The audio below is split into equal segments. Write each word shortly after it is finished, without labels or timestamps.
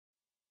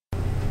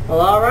Well,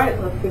 alright,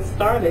 let's get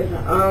started.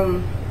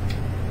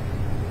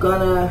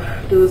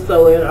 Gonna do the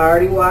sew-in. I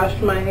already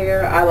washed my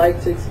hair. I like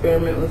to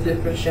experiment with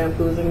different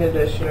shampoos and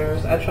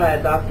conditioners. I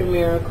tried Dr.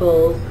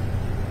 Miracle's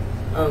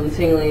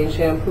tingling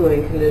shampoo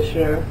and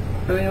conditioner.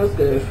 I mean, it was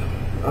good.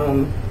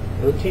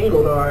 It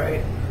tingled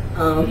alright.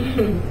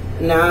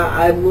 Now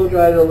I will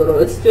dry it a little.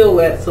 It's still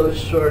wet, so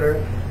it's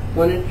shorter.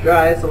 When it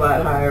dries, it's a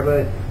lot higher,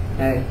 but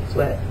hey, it's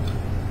wet.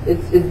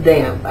 It's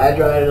damp. I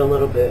dried it a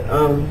little bit.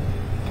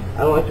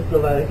 I don't like to put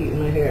a lot of heat in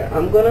my hair.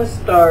 I'm gonna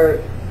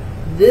start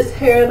this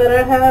hair that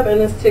I have and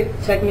this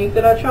technique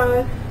that I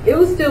tried. It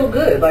was still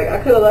good. Like, I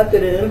could have left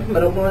it in,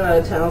 but I'm going out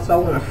of town, so I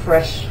want a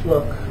fresh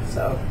look.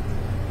 So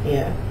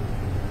yeah,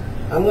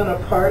 I'm gonna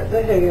part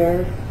the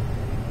hair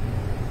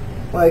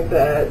like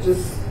that.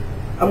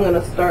 I'm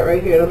gonna start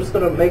right here. I'm just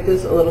gonna make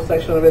this a little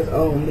section of its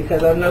own,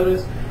 because I've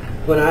noticed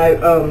when I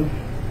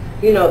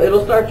you know,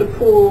 it'll start to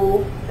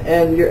pull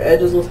and your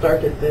edges will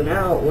start to thin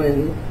out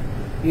when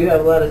you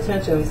have a lot of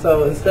tension.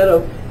 So instead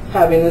of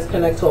having this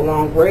connect to a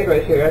long braid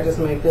right here, I just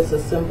make this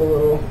a simple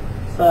little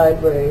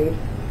side braid.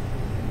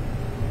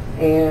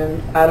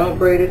 And I don't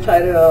braid it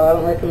tight at all. I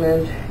don't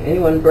recommend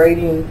anyone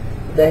braiding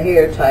the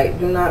hair tight.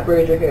 Do not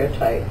braid your hair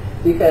tight,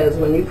 because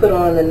when you put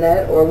on the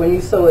net or when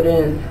you sew it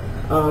in,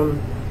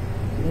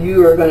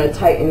 you are going to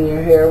tighten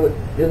your hair with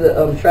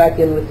the track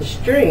in with the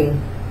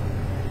string,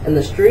 and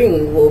the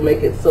string will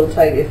make it so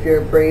tight if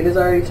your braid is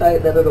already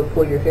tight that it'll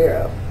pull your hair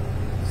out.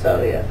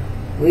 So yeah,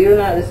 we are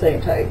not the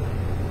same type.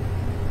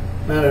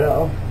 Not at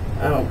all.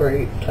 I don't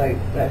braid tight,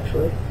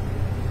 actually.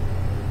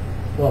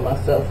 Well,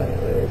 myself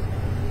anyways.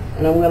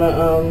 And I'm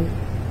gonna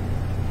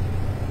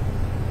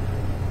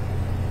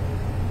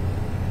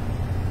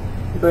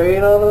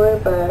braid all the way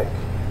back.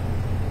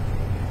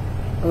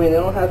 I mean, they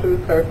don't have to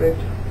be perfect.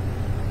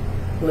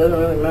 It doesn't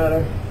really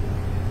matter.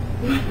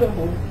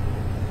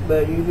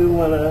 But you do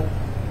want a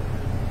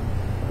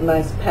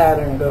nice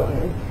pattern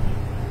going.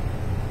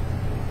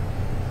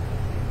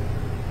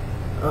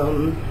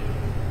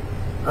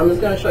 I'm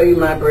just going to show you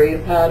my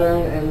braid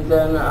pattern, and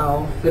then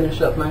I'll finish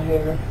up my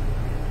hair.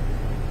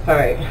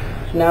 Alright,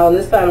 now on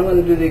this side I'm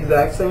going to do the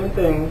exact same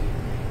thing,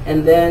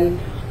 and then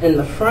in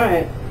the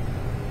front,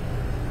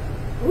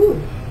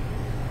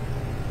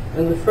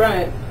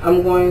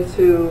 I'm going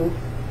to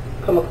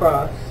come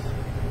across,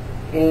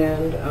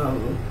 and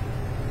I'm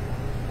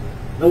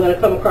going to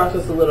come across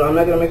just a little. I'm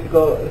not going to make it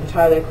go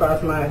entirely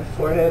across my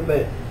forehead,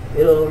 but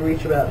it'll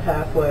reach about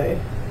halfway.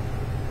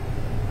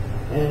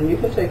 And you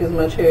can take as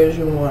much hair as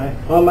you want.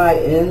 On my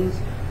ends,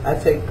 I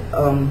take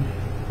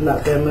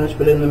not that much,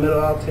 but in the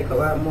middle I'll take a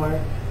lot more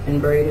and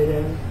braid it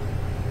in.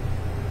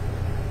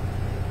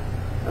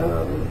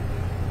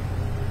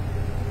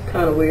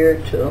 Kind of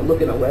weird to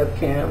look in a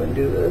webcam and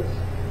do this.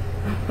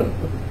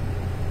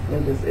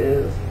 It just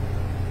is.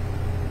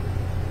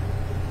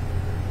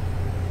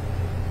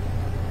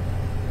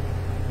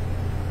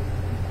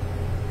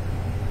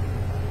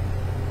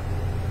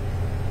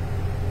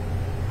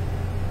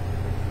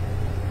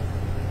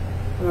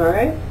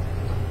 Alright,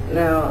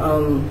 now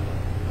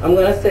I'm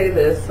going to say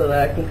this so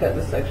that I can cut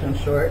this section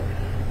short.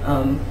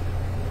 I'm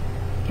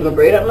going to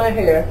braid up my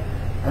hair,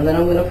 and then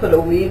I'm going to put a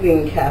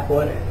weaving cap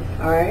on it.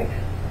 Alright,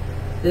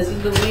 this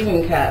is the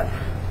weaving cap.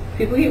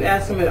 People keep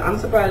asking me, I'm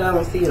surprised I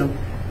don't see them.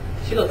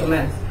 She looks a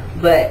mess.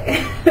 But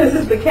this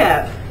is the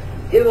cap.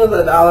 It was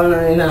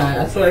 $1.99.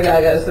 I swear to God,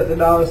 I got this at the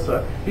dollar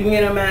store. You can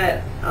get them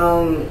at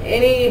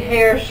any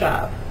hair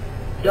shop.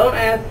 Don't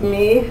ask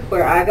me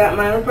where I got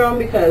mine from,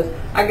 because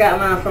I got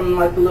mine from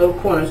like the little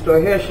corner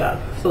store hair shop.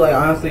 So like,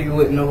 honestly, you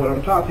wouldn't know what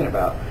I'm talking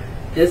about.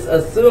 Just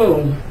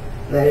assume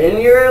that in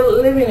your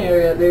living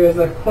area there is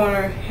a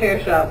corner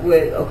hair shop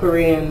with a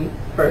Korean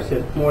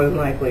person, more than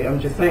likely. I'm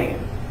just saying.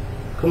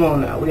 Come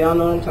on now, we all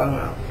know what I'm talking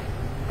about.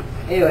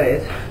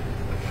 Anyways,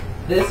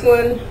 this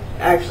one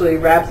actually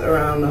wraps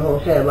around the whole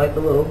head like a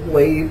little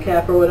wave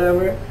cap or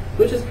whatever,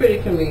 which is pretty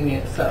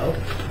convenient. So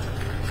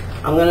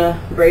I'm gonna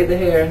braid the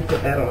hair and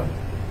put that on.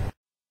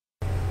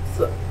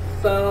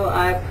 So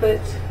I put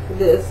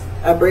this,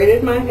 I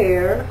braided my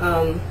hair,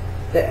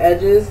 the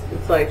edges,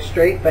 it's like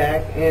straight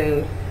back,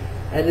 and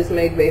I just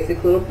made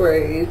basic little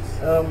braids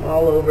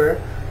all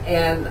over.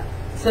 And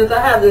since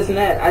I have this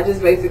net, I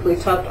just basically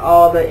tucked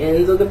all the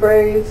ends of the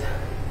braids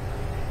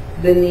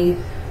beneath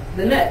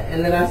the net,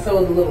 and then I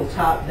sewed the little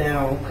top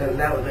down because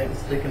that was like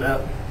sticking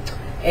up.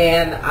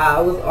 And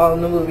I was on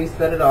the movie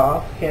Set It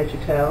Off, can't you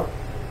tell?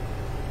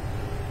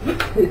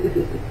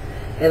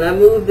 And I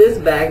moved this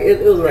back.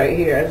 It was right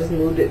here. I just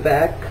moved it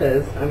back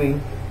because, I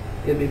mean,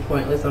 it'd be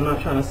pointless. I'm not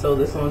trying to sew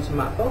this onto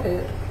my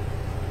forehead.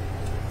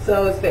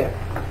 So it's there.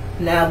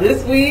 Now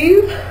this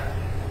weave,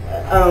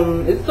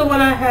 it's the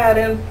one I had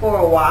in for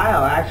a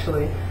while,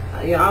 actually.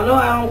 You know, I know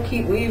I don't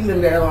keep weaves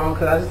in very long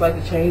because I just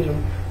like to change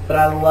them. But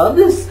I love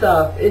this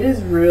stuff. It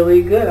is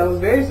really good. I was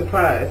very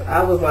surprised.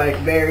 I was like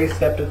very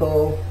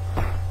skeptical.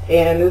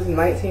 And this is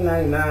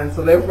 $19.99,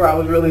 so therefore I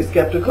was really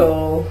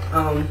skeptical.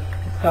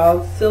 It's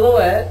called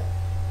Silhouette.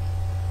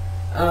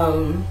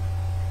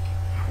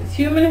 It's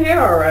human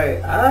hair,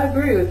 alright. I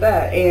agree with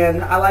that.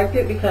 And I liked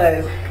it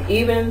because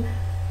even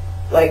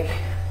like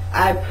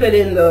I put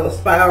in the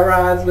spiral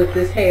rods with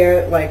this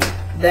hair, like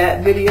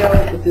that video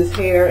with this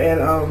hair,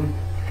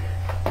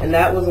 and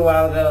that was a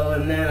while ago.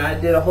 And then I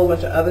did a whole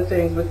bunch of other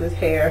things with this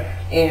hair,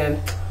 and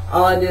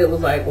all I did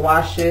was like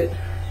wash it,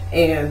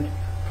 and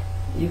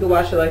you can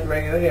wash it like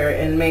regular hair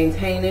and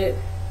maintain it,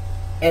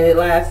 and it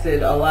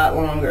lasted a lot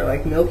longer.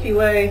 Like Milky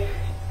Way,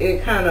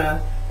 it kind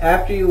of,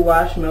 after you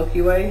wash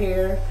Milky Way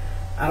hair,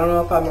 I don't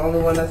know if I'm the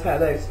only one that's had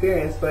that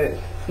experience, but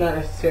it's not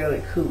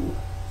necessarily cool.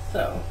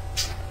 So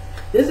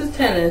this is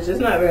 10 inch. It's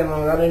not very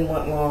long. I didn't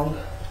want long.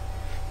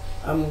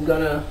 I'm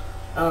gonna,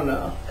 I don't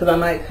know, because I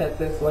might cut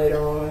this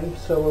later on,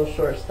 so a little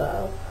short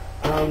style.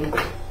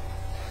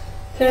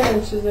 10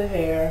 inches of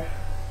hair.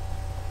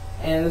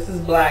 And this is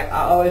black.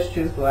 I always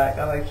choose black.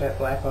 I like jet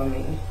black on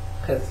me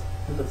because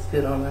it looks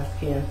good on my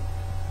skin.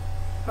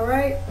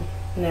 Alright,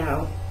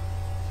 now.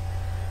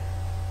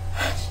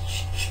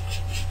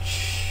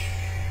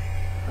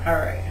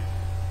 Alright.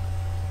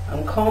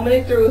 I'm combing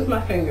it through with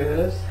my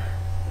fingers.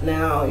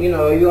 Now, you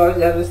know, you always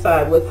got to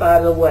decide what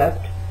side of the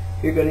weft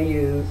you're going to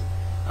use.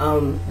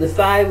 The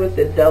side with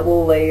the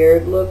double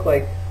layered look,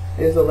 like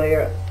there's a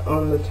layer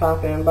on the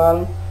top and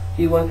bottom,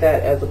 you want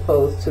that as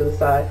opposed to the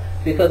side,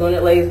 because when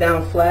it lays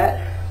down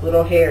flat,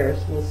 little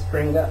hairs will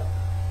spring up,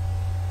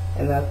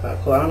 and that's not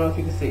cool. I don't know if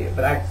you can see it,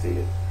 but I can see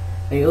it,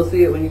 and you'll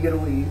see it when you get a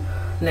weave.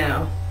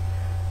 Now,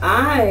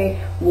 I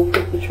will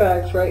put the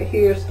tracks right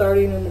here,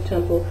 starting in the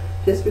temple,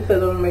 just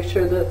because I want to make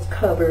sure that's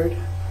covered.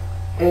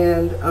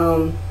 And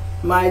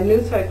my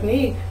new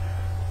technique,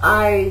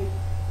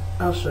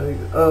 I'll show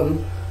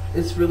you.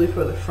 It's really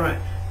for the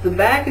front. The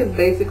back is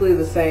basically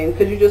the same,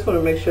 because you just want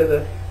to make sure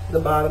that the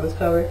bottom is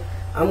covered.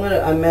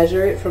 I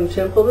measure it from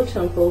temple to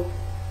temple,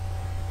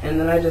 and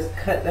then I just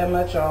cut that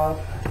much off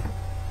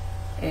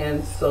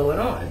and sew it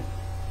on.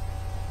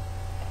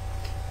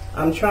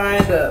 I'm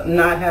trying to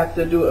not have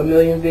to do a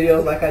million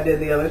videos like I did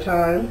the other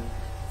time.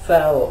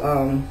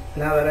 So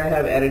now that I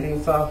have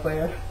editing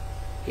software,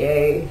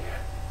 yay.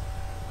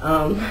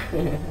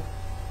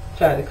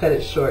 Try to cut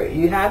it short.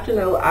 You have to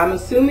know, I'm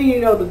assuming you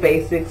know the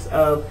basics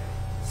of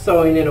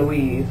sewing in a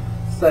weave,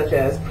 such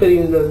as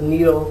putting the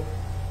needle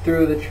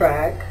through the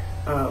track.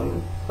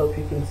 Hope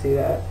you can see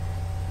that.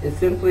 It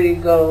simply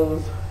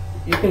goes,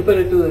 you can put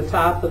it through the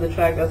top of the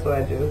track, that's what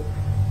I do.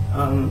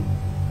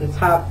 The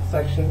top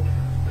section,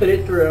 put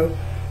it through,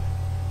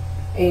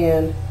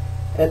 and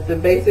at the,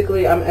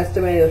 basically I'm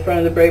estimating the front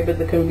of the braid, but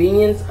the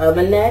convenience of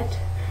a net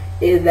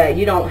is that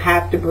you don't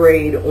have to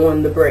braid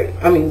on the braid.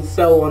 I mean,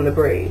 sew on the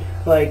braid.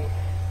 Like,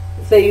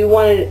 say you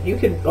wanted, you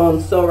could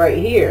sew right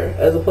here,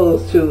 as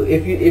opposed to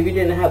if you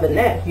didn't have a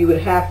net, you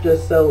would have to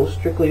sew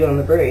strictly on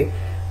the braid.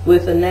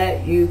 With a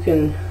net, you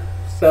can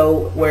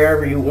sew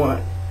wherever you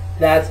want.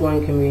 That's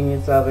one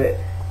convenience of it,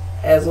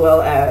 as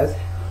well as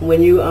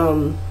when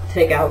you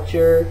take out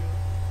your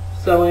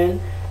sewing,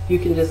 you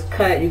can just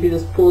cut. You can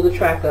just pull the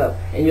track up,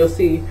 and you'll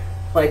see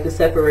like the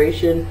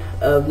separation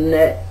of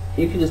net.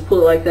 You can just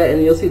pull it like that,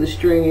 and you'll see the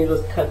string. You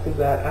just cut through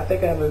that. I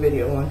think I have a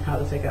video on how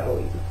to take out a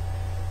weave.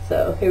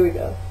 So here we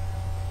go.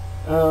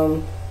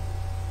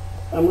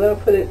 I'm going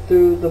to put it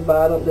through the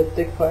bottom, the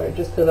thick part,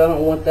 just because I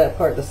don't want that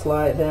part to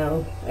slide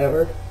down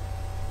ever.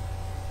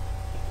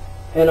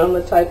 And I'm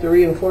the type to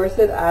reinforce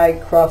it. I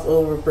cross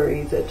over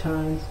braids at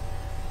times.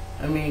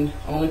 I mean,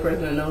 only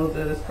person that knows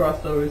that it's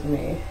crossed over is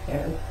me,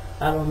 and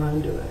I don't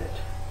mind doing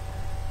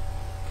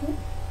it.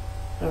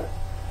 Alright.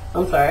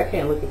 I'm sorry, I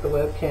can't look at the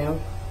webcam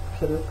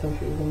because it's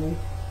confusing me.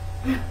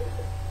 There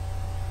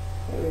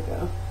we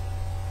go.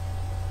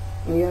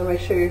 And you gotta make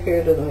sure your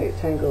hair doesn't get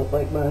tangled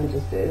like mine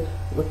just did,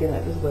 looking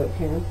at this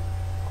webcam.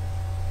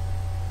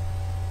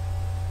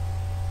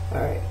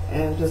 Alright,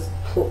 and just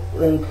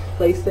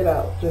place it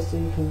out just so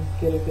you can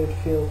get a good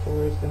feel for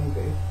where it's gonna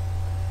be.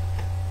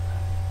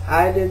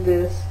 I did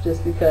this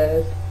just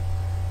because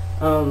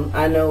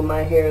I know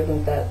my hair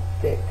isn't that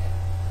thick,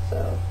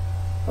 so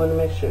I want to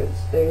make sure it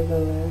stays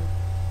in there.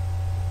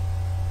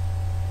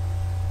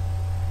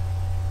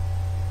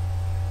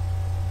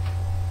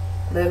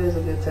 That is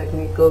a good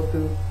technique. Go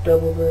through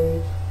double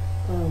braids.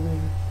 Oh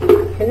man,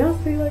 can y'all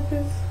see like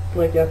this?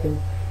 Like y'all can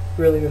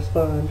really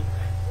respond.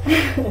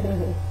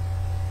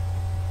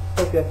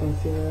 Hope y'all can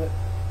see that.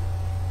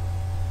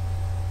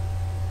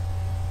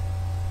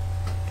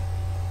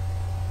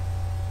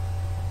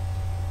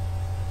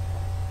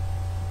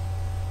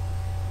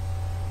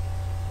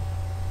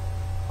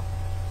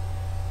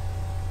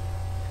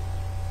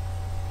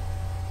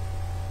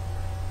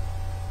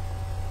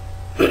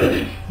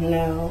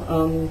 Now,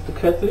 to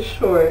cut this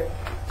short,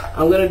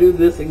 I'm going to do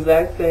this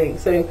exact thing,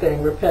 same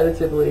thing,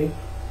 repetitively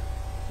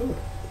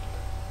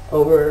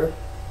over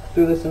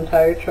through this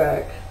entire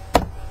track.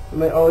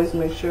 Always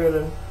make sure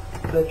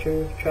that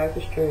your track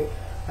is straight.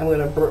 I'm going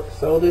to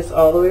sew this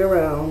all the way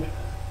around,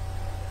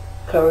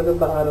 cover the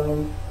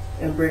bottom,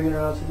 and bring it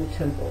around to the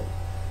temple.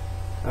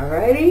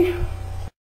 Alrighty?